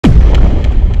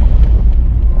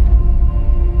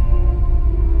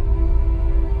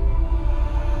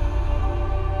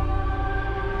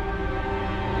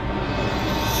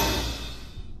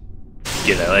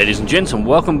G'day ladies and gents, and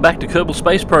welcome back to Kerbal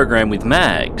Space Program with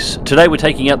Mags. Today we're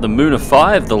taking out the Moona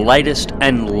 5, the latest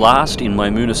and last in my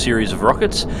Moona series of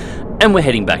rockets, and we're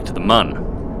heading back to the Mun.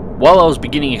 While I was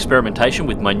beginning experimentation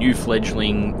with my new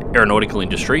fledgling aeronautical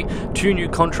industry, two new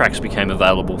contracts became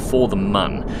available for the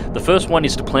Mun. The first one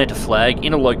is to plant a flag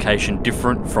in a location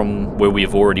different from where we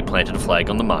have already planted a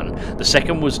flag on the Mun. The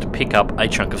second was to pick up a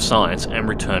chunk of science and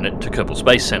return it to Kerbal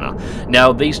Space Center.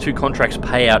 Now, these two contracts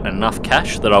pay out enough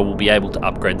cash that I will be able to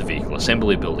upgrade the vehicle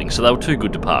assembly building, so they were too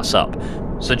good to pass up.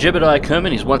 So Jebediah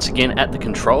Kerman is once again at the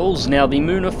controls. Now, the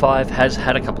Moona 5 has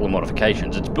had a couple of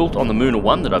modifications. It's built on the Moona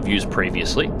 1 that I've used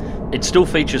previously. It still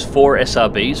features 4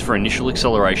 SRBs for initial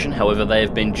acceleration, however they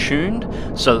have been tuned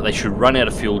so that they should run out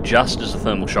of fuel just as the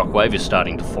thermal shockwave is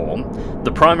starting to form.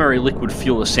 The primary liquid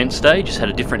fuel ascent stage has had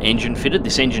a different engine fitted.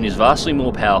 This engine is vastly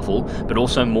more powerful, but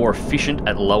also more efficient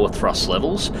at lower thrust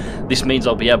levels. This means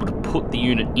I'll be able to put the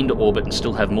unit into orbit and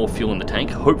still have more fuel in the tank,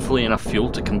 hopefully enough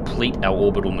fuel to complete our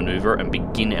orbital maneuver and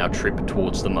begin our trip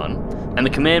towards the Mun. And the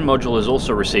command module has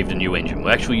also received a new engine.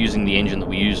 We're actually using the engine that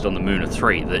we used on the Moona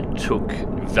 3 that took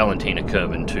Valentina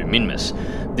Kerman to Minmus.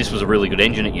 This was a really good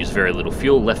engine. It used very little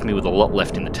fuel, left me with a lot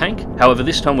left in the tank. However,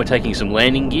 this time we're taking some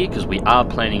landing gear because we are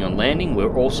planning on landing.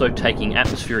 We're also taking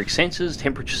atmospheric sensors,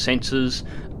 temperature sensors,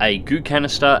 a goo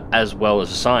canister, as well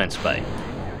as a science bay.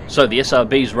 So the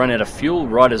SRBs run out of fuel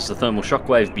right as the thermal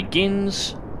shockwave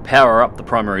begins, power up the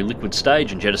primary liquid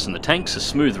stage and jettison the tanks, a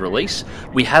smooth release.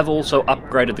 We have also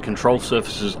upgraded the control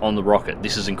surfaces on the rocket.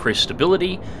 This has increased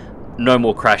stability, no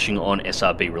more crashing on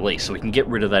SRB release, so we can get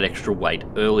rid of that extra weight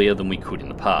earlier than we could in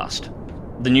the past.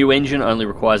 The new engine only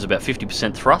requires about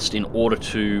 50% thrust in order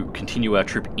to continue our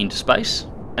trip into space.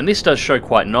 And this does show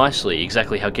quite nicely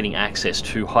exactly how getting access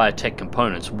to higher tech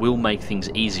components will make things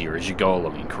easier as you go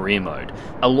along in career mode.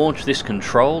 A launch this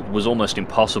controlled was almost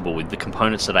impossible with the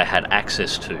components that I had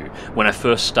access to when I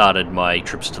first started my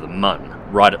trips to the Mun,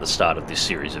 right at the start of this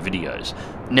series of videos.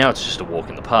 Now it's just a walk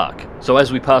in the park. So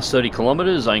as we pass 30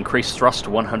 kilometers, I increased thrust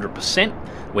to 100%.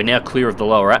 We're now clear of the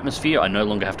lower atmosphere. I no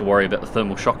longer have to worry about the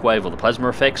thermal shockwave or the plasma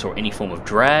effects or any form of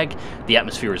drag. The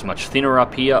atmosphere is much thinner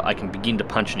up here. I can begin to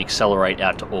punch and accelerate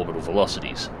out to orbital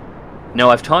velocities. Now,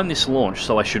 I've timed this launch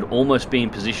so I should almost be in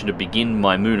position to begin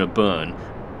my Moona burn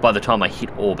by the time I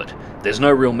hit orbit. There's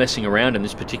no real messing around in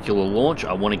this particular launch.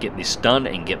 I want to get this done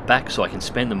and get back so I can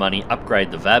spend the money, upgrade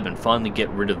the VAB, and finally get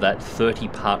rid of that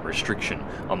 30-part restriction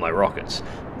on my rockets.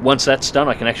 Once that's done,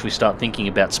 I can actually start thinking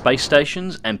about space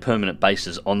stations and permanent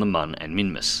bases on the Mun and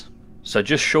Minmus. So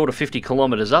just short of 50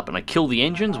 kilometers up and I kill the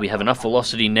engines. We have enough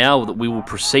velocity now that we will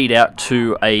proceed out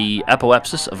to a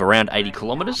apoapsis of around 80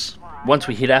 kilometers. Once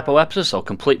we hit apoapsis, I'll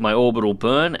complete my orbital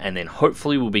burn, and then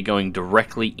hopefully we'll be going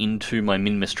directly into my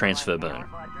Minmus transfer burn.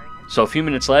 So a few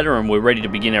minutes later and we're ready to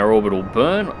begin our orbital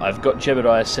burn. I've got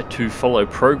Jebediah set to follow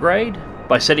prograde.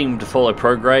 By setting him to follow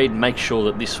prograde, make sure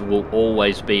that this will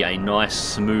always be a nice,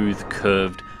 smooth,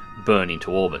 curved burn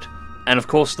into orbit. And of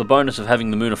course, the bonus of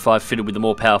having the Moona 5 fitted with a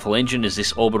more powerful engine is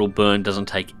this orbital burn doesn't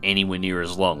take anywhere near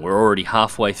as long. We're already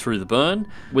halfway through the burn,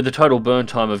 with a total burn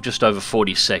time of just over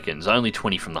 40 seconds, only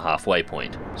 20 from the halfway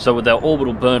point. So with our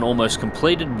orbital burn almost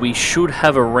completed, we should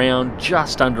have around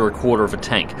just under a quarter of a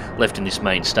tank left in this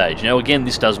main stage. Now again,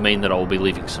 this does mean that I will be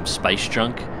leaving some space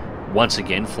junk once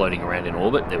again floating around in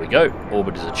orbit. There we go,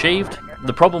 orbit is achieved.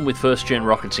 The problem with first gen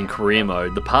rockets in career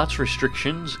mode, the parts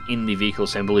restrictions in the vehicle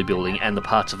assembly building and the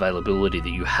parts availability that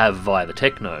you have via the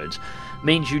tech nodes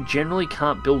means you generally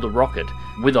can't build a rocket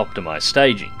with optimized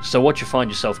staging. So what you find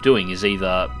yourself doing is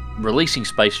either releasing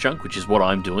space junk, which is what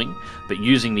I'm doing, but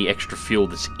using the extra fuel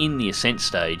that's in the ascent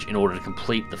stage in order to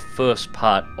complete the first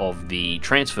part of the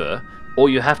transfer, or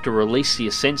you have to release the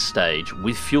ascent stage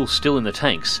with fuel still in the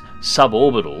tanks,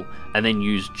 suborbital, and then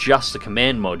use just the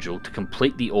command module to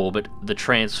complete the orbit, the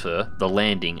transfer, the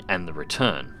landing, and the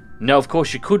return. Now, of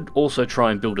course, you could also try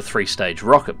and build a 3-stage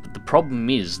rocket, but the problem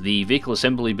is the vehicle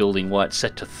assembly building, while it's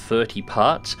set to 30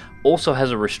 parts, also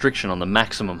has a restriction on the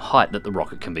maximum height that the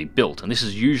rocket can be built, and this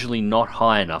is usually not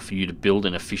high enough for you to build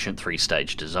an efficient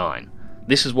 3-stage design.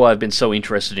 This is why I've been so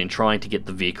interested in trying to get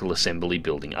the vehicle assembly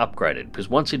building upgraded, because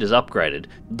once it is upgraded,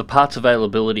 the parts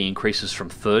availability increases from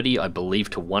 30, I believe,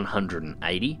 to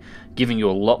 180, giving you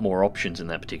a lot more options in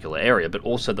that particular area, but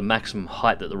also the maximum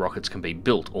height that the rockets can be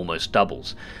built almost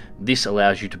doubles. This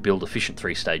allows you to build efficient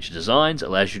 3-stage designs,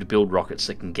 allows you to build rockets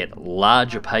that can get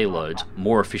larger payloads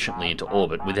more efficiently into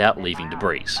orbit without leaving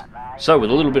debris. So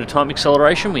with a little bit of time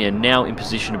acceleration, we are now in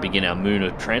position to begin our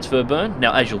Moona transfer burn.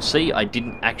 Now, as you'll see, I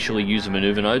didn't actually use the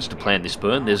maneuver nodes to plan this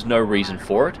burn. There's no reason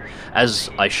for it. As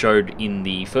I showed in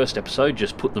the first episode,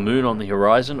 just put the moon on the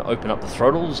horizon, open up the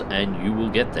throttles, and you will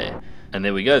get there. And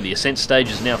there we go, the ascent stage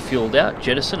is now fueled out.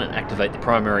 Jettison and activate the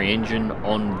primary engine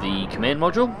on the command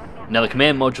module. Now the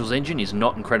command module's engine is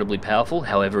not incredibly powerful,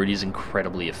 however it is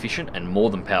incredibly efficient and more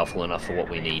than powerful enough for what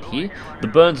we need here. The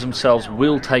burns themselves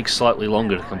will take slightly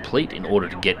longer to complete in order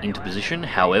to get into position,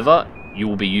 however you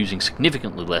will be using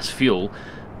significantly less fuel.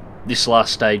 This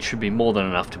last stage should be more than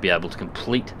enough to be able to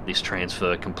complete this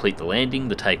transfer, complete the landing,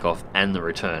 the takeoff and the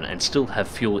return, and still have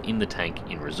fuel in the tank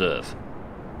in reserve.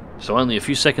 So only a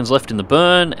few seconds left in the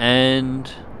burn,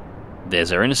 and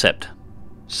there's our intercept.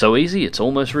 So easy, it's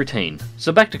almost routine.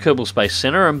 So back to Kerbal Space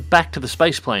Center and back to the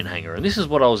spaceplane hangar, and this is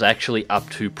what I was actually up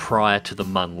to prior to the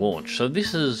MUN launch. So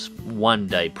this is one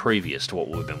day previous to what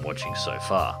we've been watching so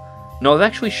far. Now I've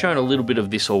actually shown a little bit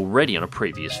of this already on a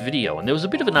previous video, and there was a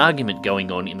bit of an argument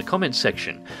going on in the comments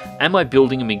section. Am I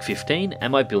building a MiG-15?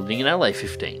 Am I building an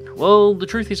LA-15? Well, the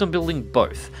truth is I'm building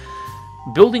both.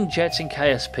 Building jets in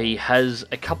KSP has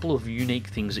a couple of unique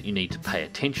things that you need to pay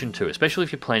attention to, especially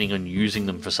if you're planning on using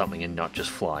them for something and not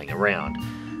just flying around.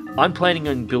 I'm planning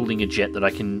on building a jet that I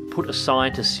can put a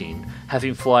scientist in, have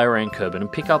him fly around Kerbal and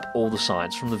pick up all the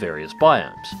science from the various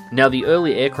biomes. Now the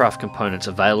early aircraft components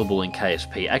available in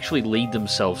KSP actually lead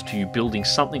themselves to you building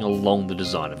something along the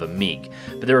design of a MiG,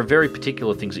 but there are very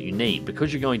particular things that you need.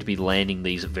 Because you're going to be landing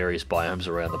these at various biomes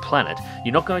around the planet,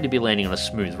 you're not going to be landing on a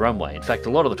smooth runway. In fact, a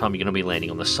lot of the time you're going to be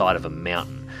landing on the side of a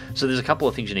mountain. So there's a couple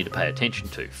of things you need to pay attention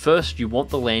to. First, you want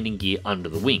the landing gear under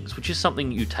the wings, which is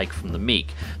something you take from the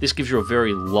MiG. This gives you a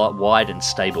very wide and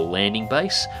stable landing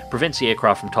base, prevents the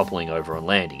aircraft from toppling over on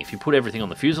landing. If you put everything on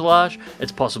the fuselage,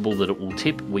 it's possible that it will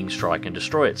tip, wing strike and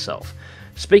destroy itself.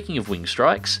 Speaking of wing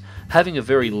strikes, having a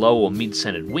very low or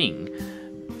mid-centered wing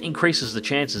increases the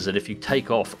chances that if you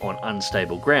take off on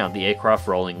unstable ground, the aircraft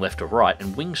rolling left or right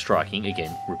and wing striking,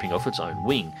 again ripping off its own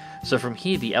wing. So from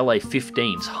here the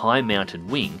LA-15's high mounted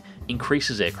wing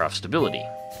increases aircraft stability.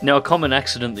 Now a common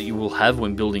accident that you will have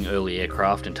when building early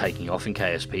aircraft and taking off in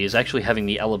KSP is actually having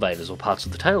the elevators or parts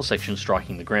of the tail section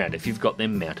striking the ground if you've got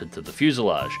them mounted to the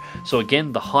fuselage. So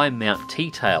again, the high mount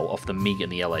T-tail off the MiG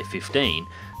and the LA-15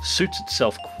 suits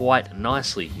itself quite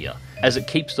nicely here, as it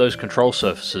keeps those control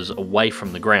surfaces away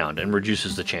from the ground and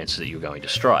reduces the chances that you're going to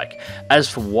strike. As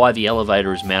for why the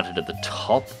elevator is mounted at the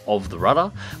top of the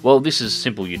rudder, well, this is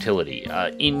simple utility.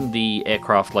 In the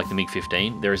aircraft like the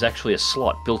MiG-15, there is actually a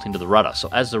slot built into the rudder, so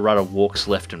as the rudder walks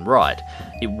left and right,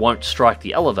 it won't strike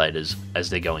the elevators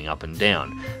as they're going up and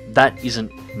down. That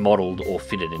isn't modelled or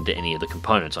fitted into any of the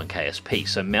components on KSP,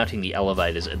 so mounting the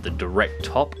elevators at the direct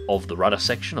top of the rudder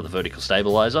section of the vertical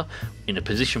stabilizer in a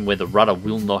position where the rudder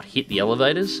will not hit the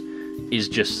elevators is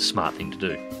just a smart thing to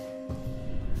do.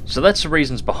 So that's the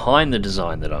reasons behind the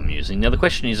design that I'm using. Now the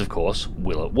question is, of course,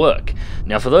 will it work?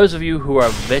 Now for those of you who are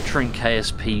veteran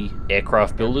KSP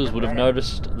aircraft builders would have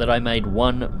noticed that I made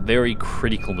one very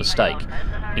critical mistake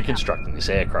in constructing this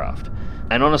aircraft.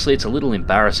 And honestly, it's a little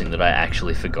embarrassing that I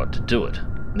actually forgot to do it.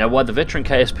 Now, while the veteran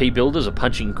KSP builders are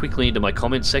punching quickly into my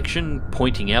comments section,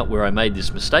 pointing out where I made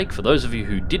this mistake, for those of you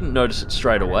who didn't notice it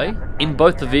straight away, in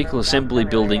both the vehicle assembly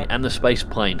building and the space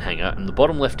plane hangar, in the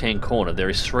bottom left-hand corner, there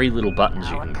is 3 little buttons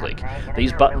you can click.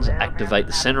 These buttons activate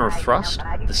the center of thrust,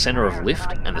 the center of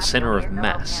lift, and the center of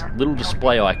mass. Little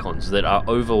display icons that are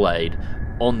overlaid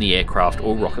on the aircraft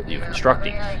or rocket that you're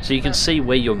constructing. So you can see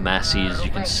where your mass is,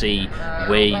 you can see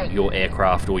where your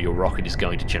aircraft or your rocket is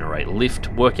going to generate lift,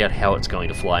 work out how it's going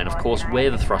to fly, and of course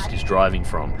where the thrust is driving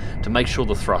from to make sure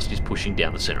the thrust is pushing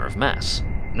down the center of mass.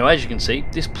 Now as you can see,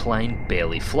 this plane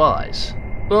barely flies.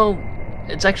 Well,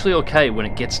 it's actually okay when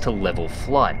it gets to level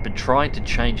flight, but trying to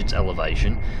change its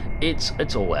elevation, it's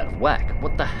all out of whack.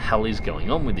 What the hell is going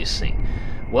on with this thing?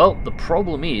 Well, the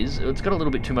problem is, it's got a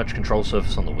little bit too much control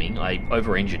surface on the wing. I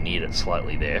over-engineered it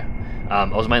slightly there. I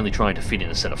was mainly trying to fit in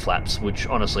a set of flaps, which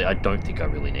honestly I don't think I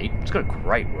really need. It's got a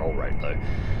great roll rate though.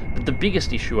 But the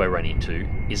biggest issue I ran into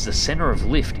is the center of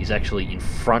lift is actually in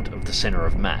front of the center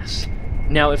of mass.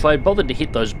 Now, if I had bothered to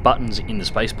hit those buttons in the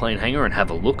spaceplane hangar and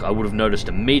have a look, I would have noticed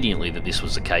immediately that this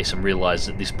was the case and realised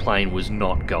that this plane was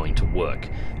not going to work.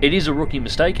 It is a rookie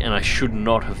mistake and I should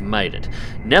not have made it.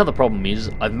 Now the problem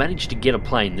is, I've managed to get a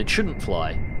plane that shouldn't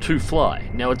fly to fly.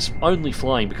 Now it's only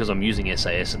flying because I'm using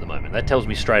SAS at the moment. That tells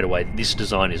me straight away that this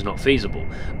design is not feasible.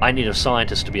 I need a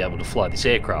scientist to be able to fly this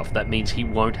aircraft. That means he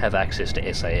won't have access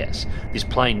to SAS. This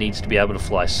plane needs to be able to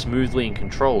fly smoothly and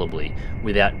controllably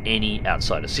without any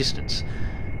outside assistance.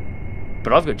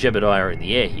 But I've got Jebediah in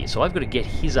the air here, so I've got to get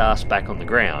his ass back on the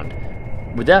ground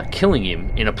without killing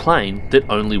him in a plane that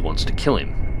only wants to kill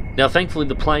him. Now thankfully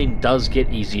the plane does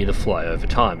get easier to fly over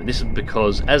time, and this is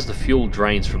because as the fuel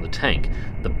drains from the tank,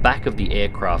 the back of the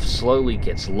aircraft slowly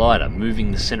gets lighter,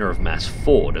 moving the centre of mass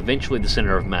forward. Eventually the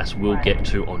centre of mass will get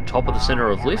to on top of the centre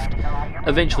of lift,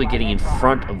 eventually getting in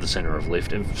front of the centre of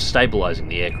lift and stabilising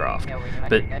the aircraft.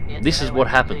 But this is what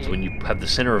happens when you have the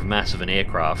centre of mass of an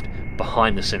aircraft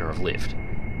behind the centre of lift.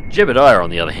 Jebediah, on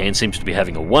the other hand, seems to be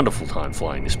having a wonderful time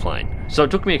flying this plane. So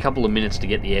it took me a couple of minutes to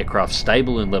get the aircraft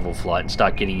stable in level flight and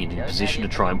start getting it in position to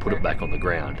try and put it back on the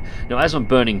ground. Now as I'm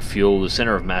burning fuel, the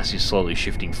centre of mass is slowly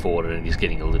shifting forward and it is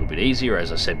getting a little bit easier,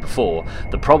 as I said before.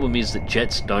 The problem is that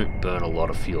jets don't burn a lot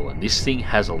of fuel, and this thing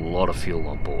has a lot of fuel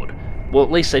on board. Well,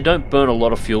 at least they don't burn a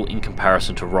lot of fuel in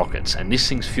comparison to rockets, and this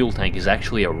thing's fuel tank is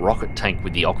actually a rocket tank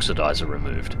with the oxidizer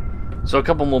removed. So a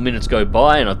couple more minutes go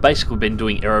by and I've basically been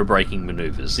doing aerobraking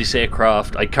manoeuvres. This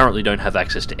aircraft, I currently don't have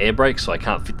access to air brakes, so I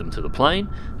can't fit them to the plane,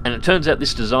 and it turns out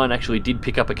this design actually did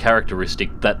pick up a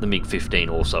characteristic that the MiG-15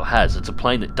 also has. It's a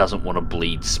plane that doesn't want to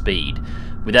bleed speed.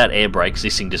 Without air brakes,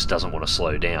 this thing just doesn't want to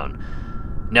slow down.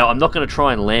 Now I'm not going to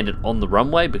try and land it on the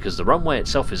runway because the runway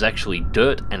itself is actually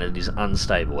dirt and it is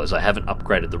unstable, as I haven't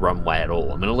upgraded the runway at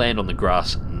all. I'm going to land on the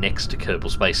grass next to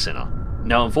Kerbal Space Center.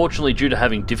 Now unfortunately, due to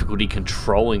having difficulty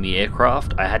controlling the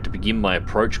aircraft, I had to begin my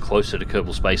approach closer to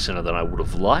Kerbal Space Center than I would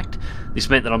have liked. This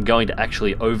meant that I'm going to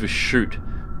actually overshoot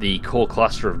the core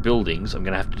cluster of buildings. I'm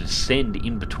going to have to descend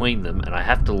in between them, and I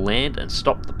have to land and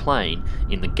stop the plane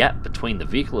in the gap between the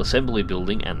vehicle assembly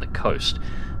building and the coast.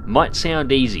 Might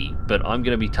sound easy, but I'm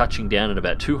going to be touching down at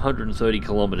about 230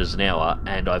 kilometers an hour,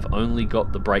 and I've only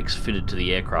got the brakes fitted to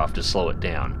the aircraft to slow it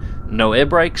down. No air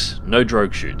brakes, no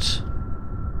drogue chutes.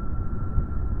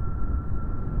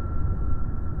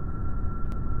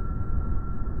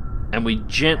 And we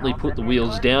gently put the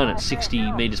wheels down at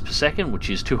 60 meters per second, which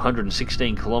is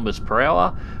 216 kilometers per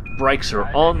hour. Brakes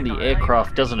are on, the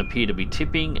aircraft doesn't appear to be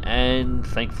tipping, and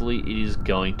thankfully it is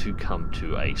going to come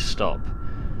to a stop.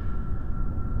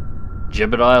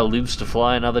 Jebediah lives to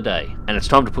fly another day, and it's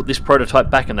time to put this prototype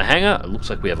back in the hangar. It looks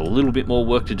like we have a little bit more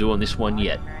work to do on this one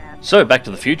yet. So back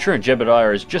to the future, and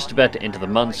Jebediah is just about to enter the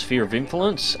Mun's sphere of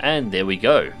influence, and there we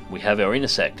go. We have our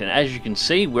intersect, and as you can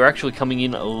see, we're actually coming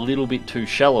in a little bit too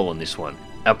shallow on this one.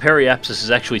 Our periapsis is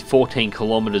actually 14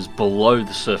 kilometers below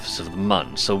the surface of the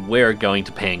Mun, so we're going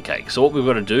to pancake. So what we've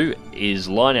got to do is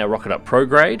line our rocket up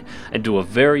prograde and do a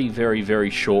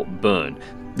very short burn.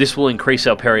 This will increase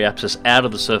our periapsis out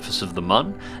of the surface of the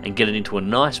Mun and get it into a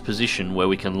nice position where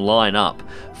we can line up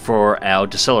for our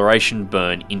deceleration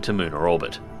burn into lunar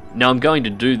orbit. Now I'm going to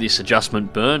do this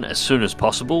adjustment burn as soon as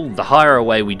possible. The higher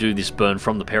away we do this burn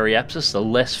from the periapsis, the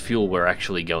less fuel we're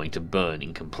actually going to burn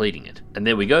in completing it. And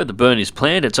there we go, the burn is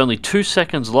planned. It's only 2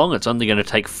 seconds long. It's only going to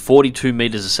take 42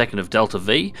 meters a second of delta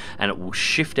V, and it will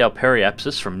shift our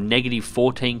periapsis from negative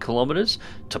 14 kilometers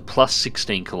to plus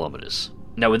 16 kilometers.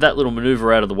 Now with that little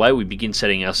maneuver out of the way, we begin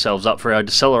setting ourselves up for our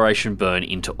deceleration burn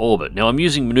into orbit. Now I'm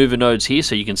using maneuver nodes here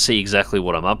so you can see exactly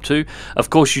what I'm up to. Of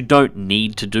course you don't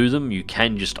need to do them, you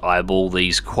can just eyeball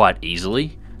these quite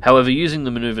easily. However, using the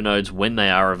maneuver nodes when they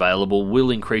are available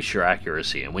will increase your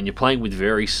accuracy, and when you're playing with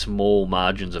very small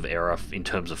margins of error in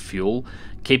terms of fuel,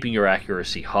 keeping your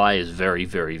accuracy high is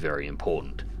very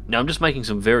important. Now I'm just making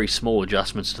some very small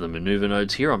adjustments to the maneuver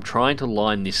nodes here. I'm trying to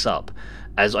line this up,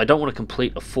 as I don't want to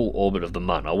complete a full orbit of the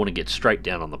Mun. I want to get straight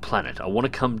down on the planet. I want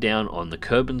to come down on the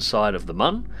Kerbal side of the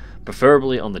Mun,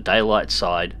 preferably on the daylight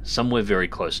side, somewhere very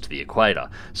close to the equator.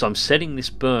 So I'm setting this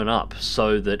burn up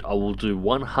so that I will do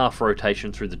 1/2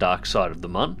 rotation through the dark side of the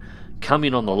Mun, come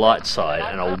in on the light side,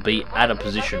 and I will be at a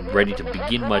position ready to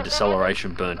begin my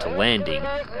deceleration burn to landing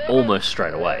almost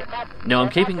straight away. Now I'm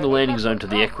keeping the landing zone to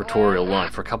the equatorial line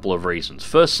for a couple of reasons.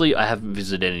 Firstly, I haven't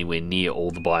visited anywhere near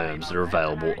all the biomes that are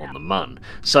available on the Mun,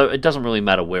 so it doesn't really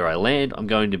matter where I land. I'm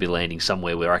going to be landing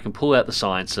somewhere where I can pull out the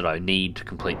science that I need to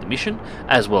complete the mission,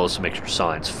 as well as some extra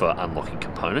science for unlocking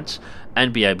components,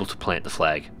 and be able to plant the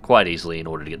flag quite easily in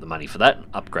order to get the money for that and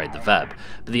upgrade the VAB.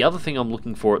 But the other thing I'm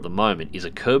looking for at the moment is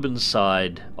a Kerbal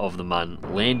side of the Mun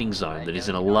landing zone that is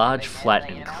in a large, flat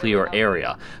and clear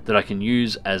area that I can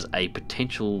use as a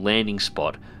potential landing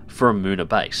spot for a lunar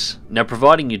base. Now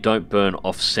providing you don't burn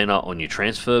off center on your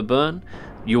transfer burn,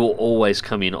 you will always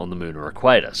come in on the lunar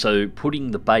equator. So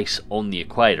putting the base on the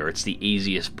equator, it's the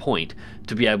easiest point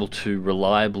to be able to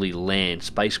reliably land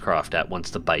spacecraft at once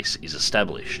the base is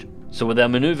established. So with our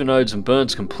maneuver nodes and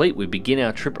burns complete, we begin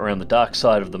our trip around the dark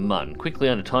side of the Mun. Quickly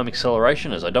under time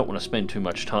acceleration, as I don't want to spend too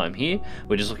much time here.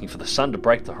 We're just looking for the sun to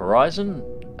break the horizon.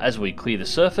 As we clear the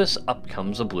surface, up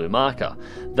comes a blue marker.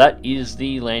 That is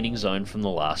the landing zone from the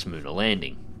last lunar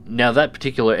landing. Now that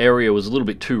particular area was a little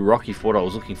bit too rocky for what I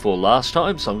was looking for last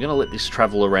time, so I'm going to let this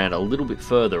travel around a little bit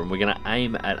further, and we're going to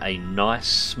aim at a nice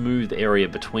smooth area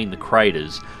between the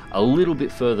craters, a little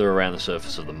bit further around the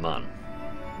surface of the Mun.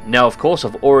 Now of course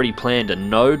I've already planned a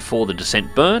node for the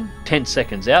descent burn, 10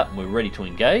 seconds out and we're ready to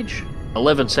engage.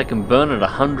 11-second burn at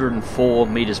 104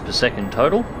 meters per second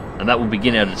total, and that will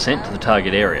begin our descent to the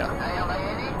target area.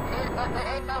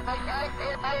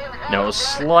 Now I was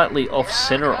slightly off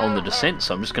center on the descent,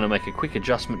 so I'm just going to make a quick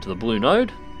adjustment to the blue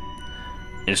node.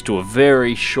 And just do a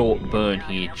very short burn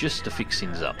here just to fix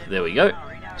things up. There we go.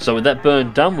 So with that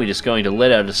burn done, we're just going to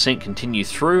let our descent continue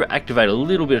through, activate a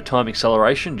little bit of time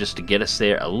acceleration just to get us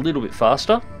there a little bit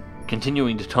faster.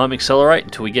 Continuing to time accelerate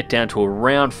until we get down to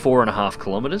around 4.5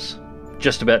 kilometers.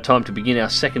 Just about time to begin our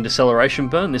second deceleration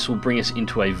burn. This will bring us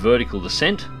into a vertical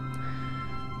descent.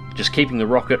 Just keeping the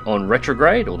rocket on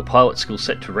retrograde, or the pilot skill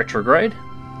set to retrograde.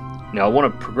 Now I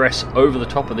want to progress over the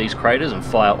top of these craters and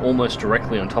fire almost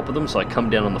directly on top of them, so I come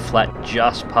down on the flat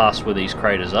just past where these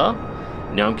craters are.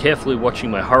 Now I'm carefully watching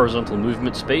my horizontal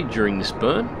movement speed during this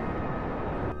burn.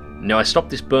 Now I stopped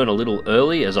this burn a little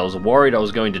early as I was worried I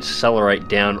was going to decelerate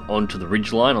down onto the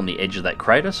ridgeline on the edge of that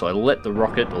crater, so I let the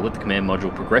rocket, or let the command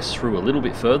module progress through a little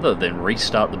bit further, then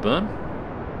restart the burn.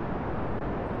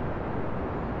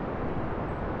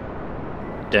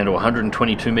 Down to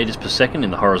 122 meters per second in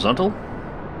the horizontal.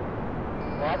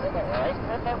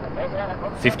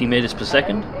 50 meters per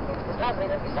second.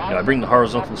 Now I bring the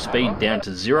horizontal speed down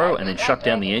to 0 and then shut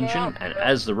down the engine, and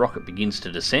as the rocket begins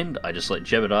to descend, I just let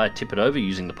Jebediah tip it over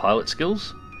using the pilot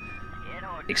skills.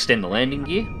 Extend the landing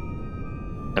gear.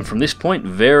 And from this point,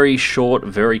 very short,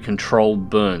 very controlled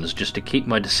burns just to keep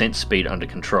my descent speed under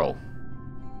control.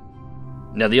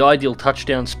 Now the ideal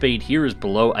touchdown speed here is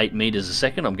below 8 meters a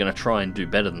second. I'm going to try and do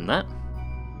better than that.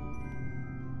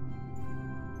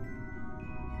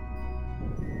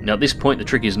 Now at this point the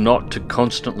trick is not to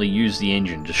constantly use the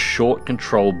engine, just short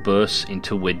controlled bursts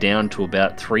until we're down to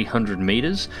about 300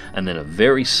 meters, and then a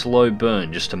very slow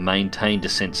burn just to maintain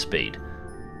descent speed.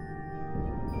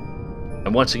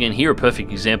 And once again here, a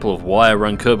perfect example of why I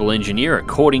run Kerbal Engineer.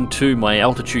 According to my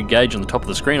altitude gauge on the top of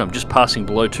the screen, I'm just passing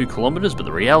below 2 kilometers, but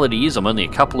the reality is I'm only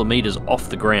a couple of meters off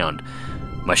the ground.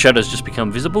 My shadow's just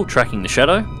become visible, tracking the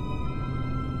shadow.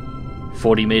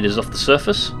 40 meters off the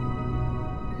surface.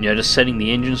 Now just setting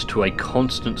the engines to a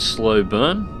constant slow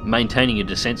burn, maintaining a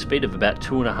descent speed of about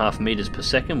 2.5 meters per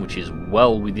second, which is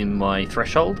well within my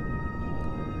threshold.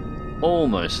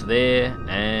 Almost there,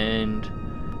 and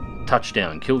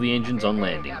touchdown, kill the engines on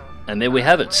landing. And there we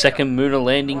have it, second lunar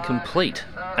landing complete.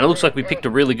 And it looks like we picked a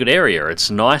really good area.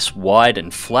 It's nice, wide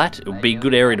and flat. It would be a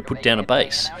good area to put down a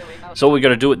base. So all we got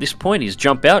to do at this point is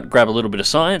jump out, grab a little bit of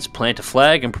science, plant a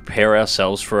flag and prepare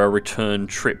ourselves for our return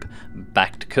trip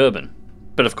back to Kerbal.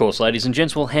 But of course, ladies and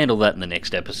gents, we'll handle that in the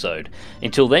next episode.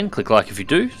 Until then, click like if you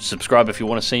do, subscribe if you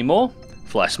want to see more,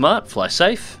 fly smart, fly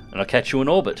safe, and I'll catch you in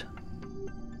orbit.